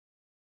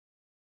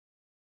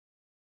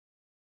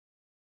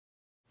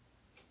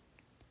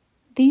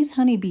These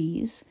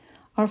honeybees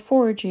are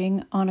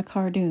foraging on a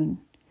cardoon.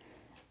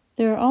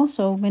 There are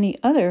also many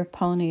other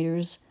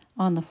pollinators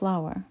on the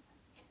flower.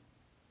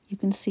 You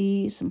can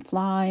see some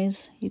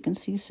flies, you can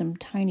see some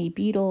tiny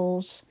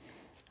beetles,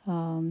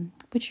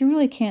 but you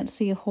really can't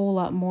see a whole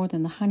lot more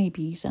than the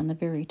honeybees on the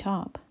very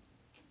top.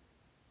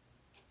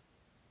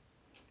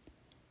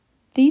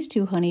 These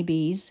two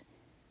honeybees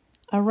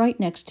are right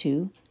next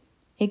to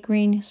a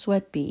green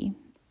sweat bee.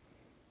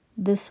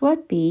 The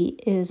sweat bee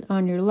is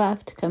on your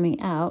left coming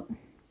out,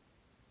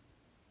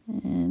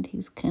 and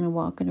he's kind of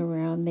walking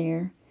around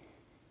there.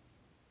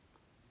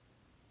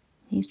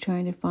 He's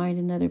trying to find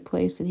another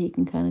place that he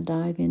can kind of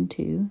dive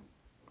into.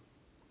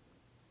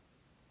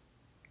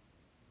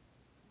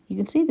 You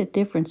can see the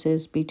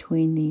differences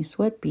between the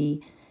sweat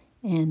bee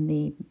and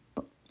the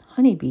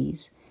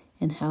honeybees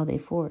and how they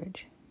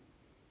forage.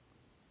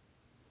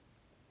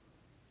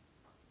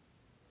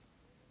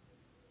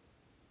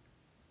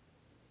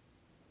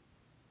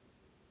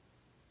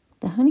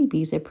 The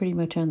honeybees are pretty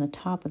much on the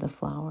top of the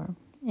flower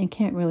and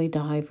can't really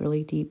dive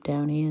really deep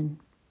down in.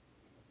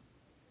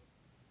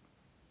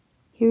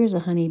 Here's a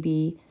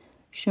honeybee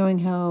showing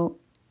how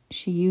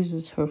she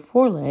uses her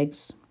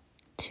forelegs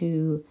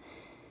to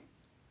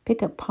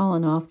pick up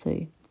pollen off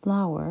the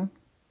flower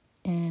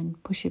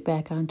and push it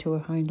back onto her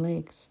hind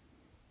legs.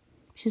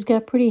 She's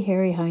got pretty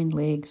hairy hind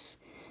legs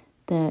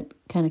that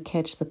kind of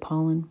catch the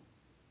pollen.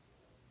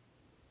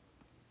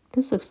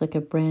 This looks like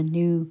a brand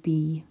new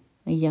bee,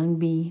 a young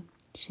bee.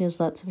 She has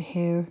lots of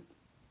hair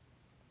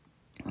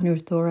on her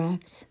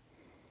thorax.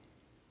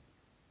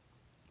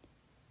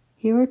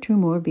 Here are two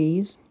more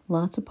bees,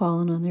 lots of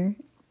pollen on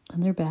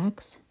their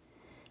backs,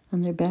 on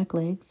their back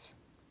legs.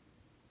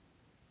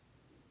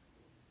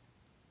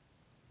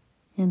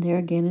 And there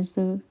again is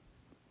the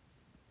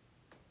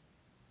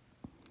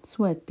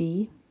sweat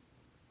bee.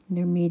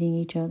 They're meeting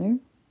each other,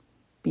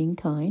 being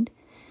kind.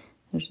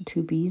 There's the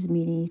two bees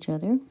meeting each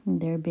other.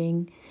 And they're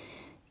being,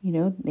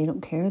 they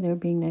don't care. They're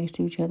being nice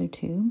to each other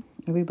too.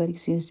 Everybody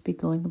seems to be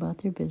going about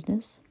their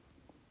business.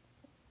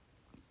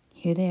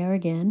 Here they are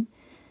again,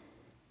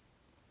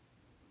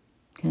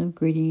 kind of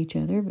greeting each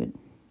other, but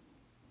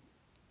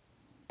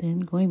then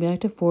going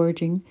back to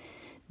foraging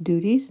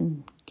duties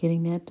and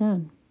getting that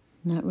done,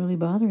 not really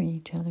bothering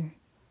each other.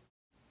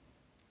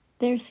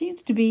 There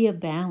seems to be a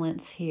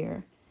balance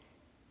here.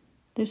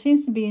 There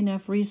seems to be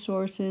enough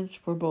resources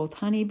for both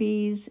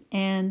honeybees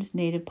and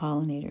native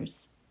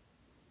pollinators.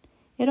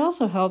 It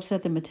also helps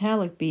that the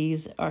metallic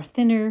bees are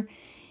thinner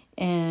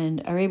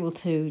and are able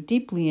to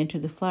deeply enter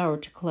the flower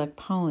to collect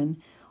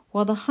pollen,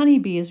 while the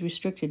honeybee is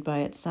restricted by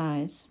its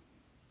size.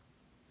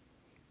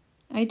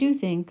 I do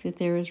think that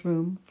there is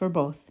room for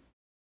both.